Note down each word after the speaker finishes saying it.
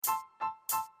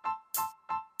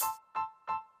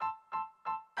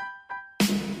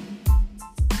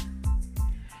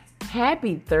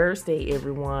Happy Thursday,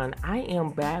 everyone. I am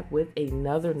back with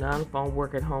another non-phone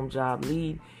work at home job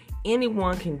lead.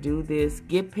 Anyone can do this.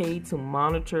 Get paid to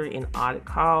monitor and audit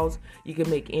calls. You can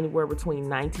make anywhere between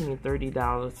 $19 and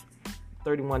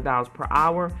 $31 per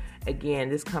hour. Again,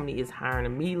 this company is hiring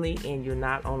immediately and you're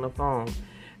not on the phone.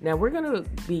 Now, we're going to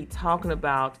be talking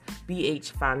about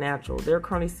BH Financial. They're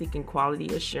currently seeking quality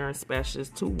assurance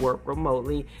specialists to work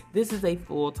remotely. This is a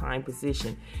full-time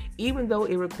position. Even though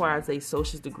it requires a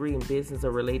associate's degree in business or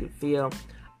related field,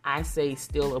 I say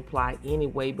still apply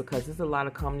anyway because there's a lot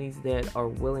of companies that are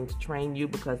willing to train you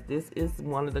because this is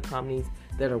one of the companies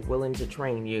that are willing to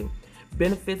train you.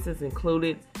 Benefits is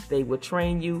included. They will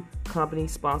train you,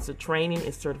 company-sponsored training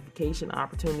and certification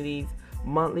opportunities,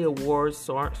 monthly awards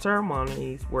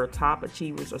ceremonies where top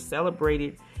achievers are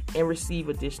celebrated and receive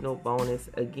additional bonus.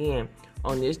 Again,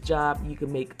 on this job, you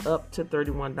can make up to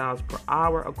 $31 per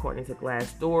hour according to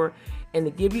Glassdoor. And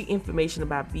to give you information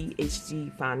about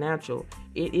BHG Financial,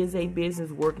 it is a business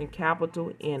working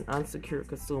capital and unsecured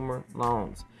consumer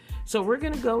loans. So we're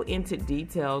going to go into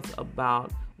details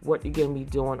about what you're going to be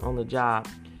doing on the job.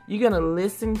 You're going to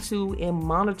listen to and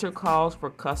monitor calls for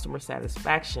customer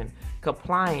satisfaction,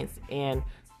 compliance, and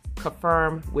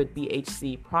confirm with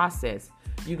BHC process.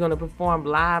 You're going to perform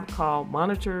live call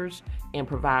monitors and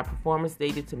provide performance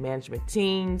data to management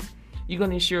teams. You're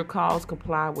going to ensure calls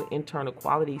comply with internal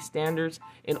quality standards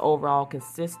and overall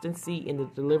consistency in the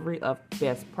delivery of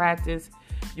best practice.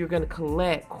 You're going to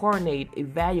collect, coordinate,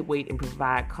 evaluate, and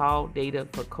provide call data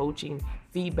for coaching,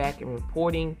 feedback, and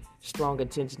reporting, strong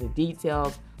attention to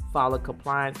details, follow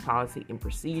compliance policy and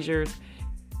procedures.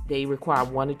 They require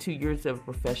 1 to 2 years of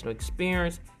professional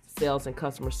experience. Sales and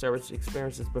customer service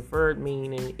experience is preferred,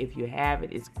 meaning if you have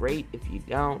it, it's great. If you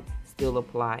don't, still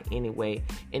apply anyway.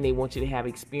 And they want you to have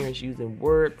experience using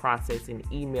word processing,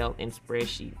 email, and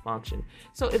spreadsheet function.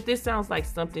 So if this sounds like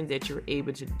something that you're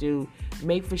able to do,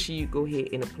 make sure you go ahead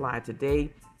and apply today.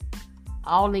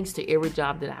 All links to every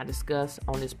job that I discuss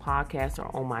on this podcast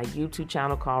are on my YouTube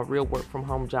channel called Real Work From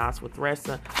Home Jobs with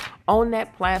Ressa. On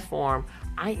that platform,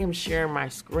 I am sharing my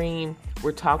screen.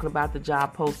 We're talking about the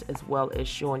job post as well as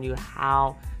showing you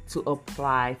how to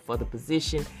apply for the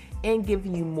position and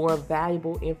giving you more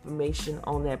valuable information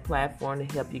on that platform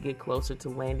to help you get closer to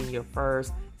landing your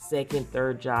first, second,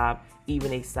 third job,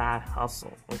 even a side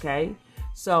hustle, okay?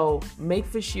 So make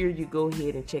sure you go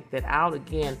ahead and check that out.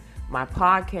 Again, my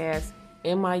podcast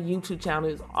and my YouTube channel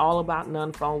is all about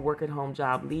non-phone work at home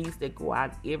job leads that go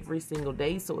out every single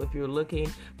day. So if you're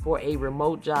looking for a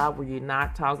remote job where you're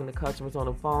not talking to customers on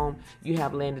the phone, you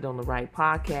have landed on the right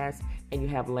podcast and you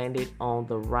have landed on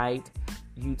the right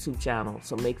YouTube channel.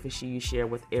 So make sure you share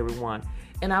with everyone.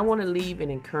 And I want to leave an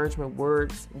encouragement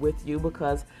words with you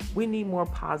because we need more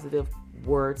positive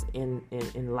words in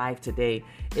life today.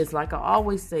 It's like I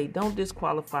always say, don't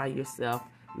disqualify yourself.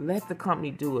 Let the company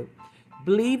do it.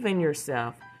 Believe in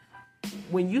yourself.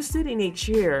 When you sit in a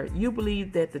chair, you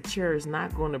believe that the chair is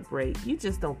not going to break. You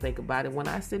just don't think about it. When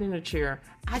I sit in a chair,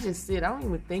 I just sit. I don't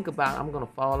even think about I'm going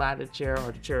to fall out of the chair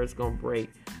or the chair is going to break.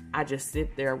 I just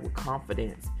sit there with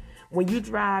confidence. When you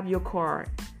drive your car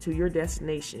to your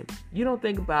destination, you don't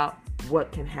think about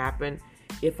what can happen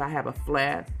if I have a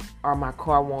flat or my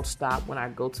car won't stop when I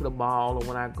go to the mall or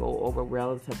when I go over a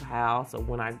relative house or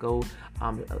when I go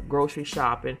grocery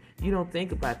shopping. You don't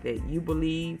think about that. You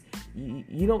believe.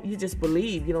 You just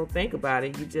believe. You don't think about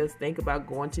it. You just think about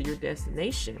going to your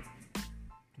destination.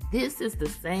 This is the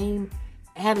same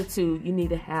attitude you need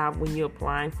to have when you're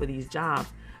applying for these jobs.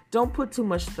 Don't put too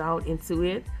much thought into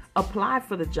it. Apply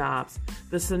for the jobs.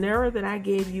 The scenario that I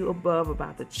gave you above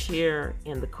about the chair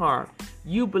and the car,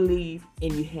 you believe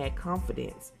and you had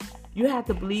confidence. You have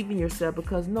to believe in yourself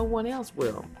because no one else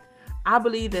will. I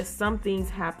believe that some things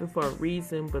happen for a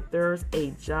reason, but there's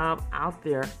a job out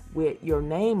there with your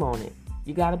name on it.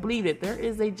 You got to believe that there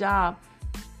is a job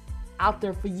out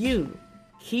there for you.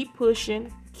 Keep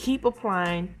pushing, keep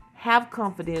applying, have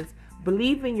confidence,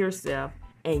 believe in yourself,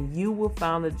 and you will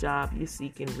find the job you're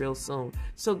seeking real soon.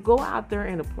 So go out there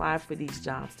and apply for these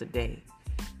jobs today.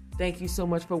 Thank you so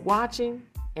much for watching,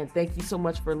 and thank you so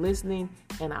much for listening,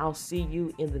 and I'll see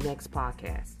you in the next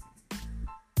podcast.